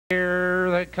Here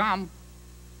they come.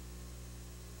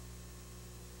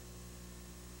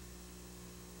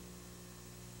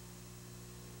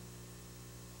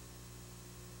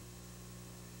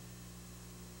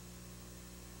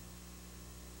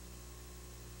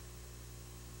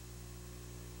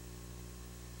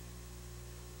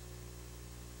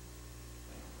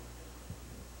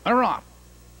 They're off.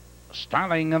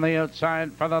 Starting on the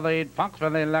outside for the lead.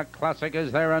 Foxville Classic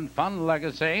is there, and Fun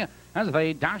Legacy as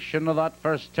they dash into that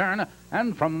first turn.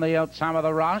 And from the outside of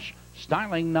the rush,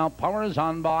 Styling now powers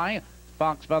on by.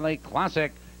 Foxville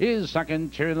Classic is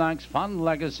second, 2 lengths. Fun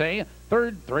Legacy.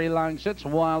 Third, 3 lengths. It's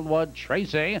Wildwood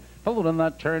Tracy. Followed in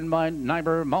that turn by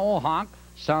Neighbor Mohawk.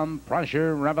 Some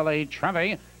Pressure, Reveille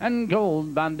Trevi, and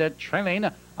Gold Bandit trailing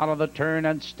out of the turn,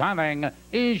 and Styling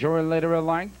is your leader of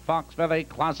length. Foxville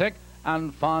Classic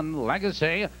and Fun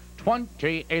Legacy,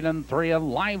 28 and 3, a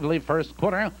lively first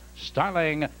quarter.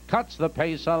 Styling cuts the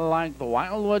pace a length.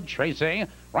 Wildwood Tracy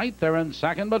right there in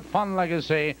second, but Fun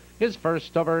Legacy is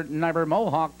first over. Neighbor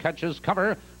Mohawk catches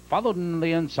cover, followed in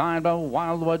the inside by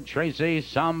Wildwood Tracy,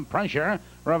 Some Pressure,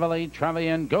 Reveille Trevi,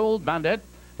 and Gold Bandit.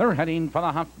 They're heading for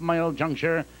the half-mile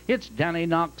juncture. It's Danny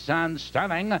Knox and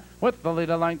Styling with the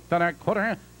lead of length and a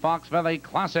quarter. Foxville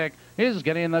Classic is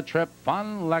getting the trip.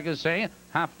 Fun Legacy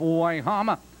halfway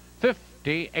home.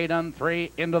 58 and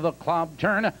 3 into the club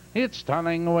turn. It's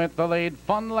Styling with the lead.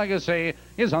 Fun Legacy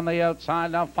is on the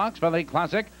outside. Now Foxville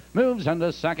Classic moves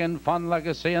into second. Fun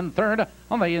Legacy in third.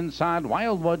 On the inside,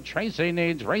 Wildwood Tracy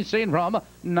needs racing room.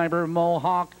 Neighbor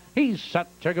Mohawk, he's set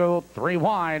to go 3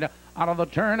 wide. Out of the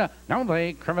turn, now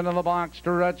they curve into the box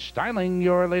stretch. Styling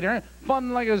your leader.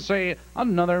 Fun Legacy,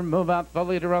 another move out the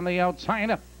leader on the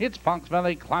outside. It's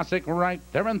Foxville Classic right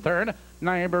there in third.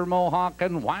 Neighbor Mohawk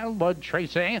and Wildwood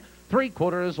Tracy.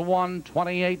 3/4,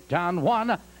 128 down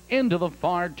 1. Into the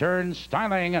far turn,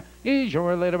 Styling is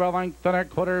your leader by length and a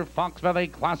quarter.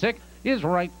 Foxville Classic is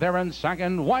right there in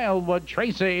second. Wildwood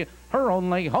Tracy, her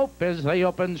only hope is the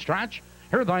open stretch.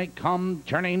 Here they come,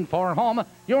 turning for home.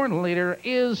 Your leader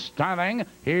is Styling.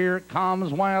 Here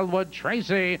comes Wildwood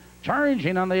Tracy,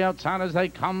 charging on the outside as they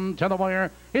come to the wire.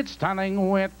 It's Styling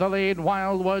with the lead.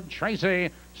 Wildwood Tracy,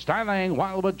 Styling,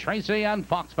 Wildwood Tracy, and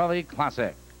Foxville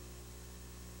Classic.